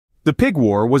The Pig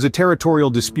War was a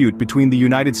territorial dispute between the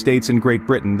United States and Great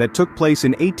Britain that took place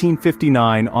in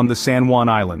 1859 on the San Juan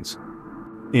Islands.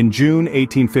 In June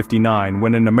 1859,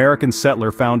 when an American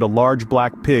settler found a large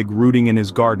black pig rooting in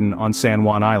his garden on San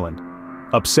Juan Island.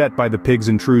 Upset by the pig's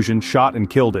intrusion, shot and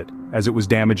killed it, as it was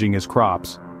damaging his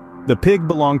crops. The pig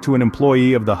belonged to an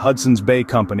employee of the Hudson's Bay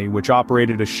Company, which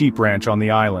operated a sheep ranch on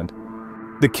the island.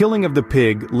 The killing of the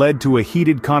pig led to a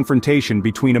heated confrontation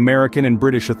between American and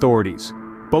British authorities.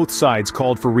 Both sides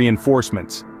called for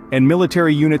reinforcements, and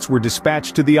military units were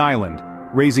dispatched to the island,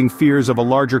 raising fears of a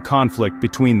larger conflict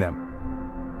between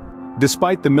them.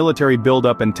 Despite the military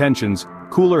buildup and tensions,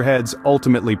 cooler heads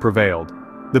ultimately prevailed.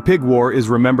 The Pig War is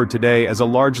remembered today as a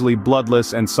largely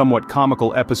bloodless and somewhat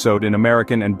comical episode in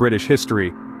American and British history,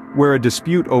 where a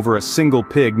dispute over a single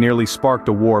pig nearly sparked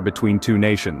a war between two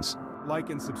nations. Like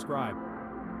and subscribe.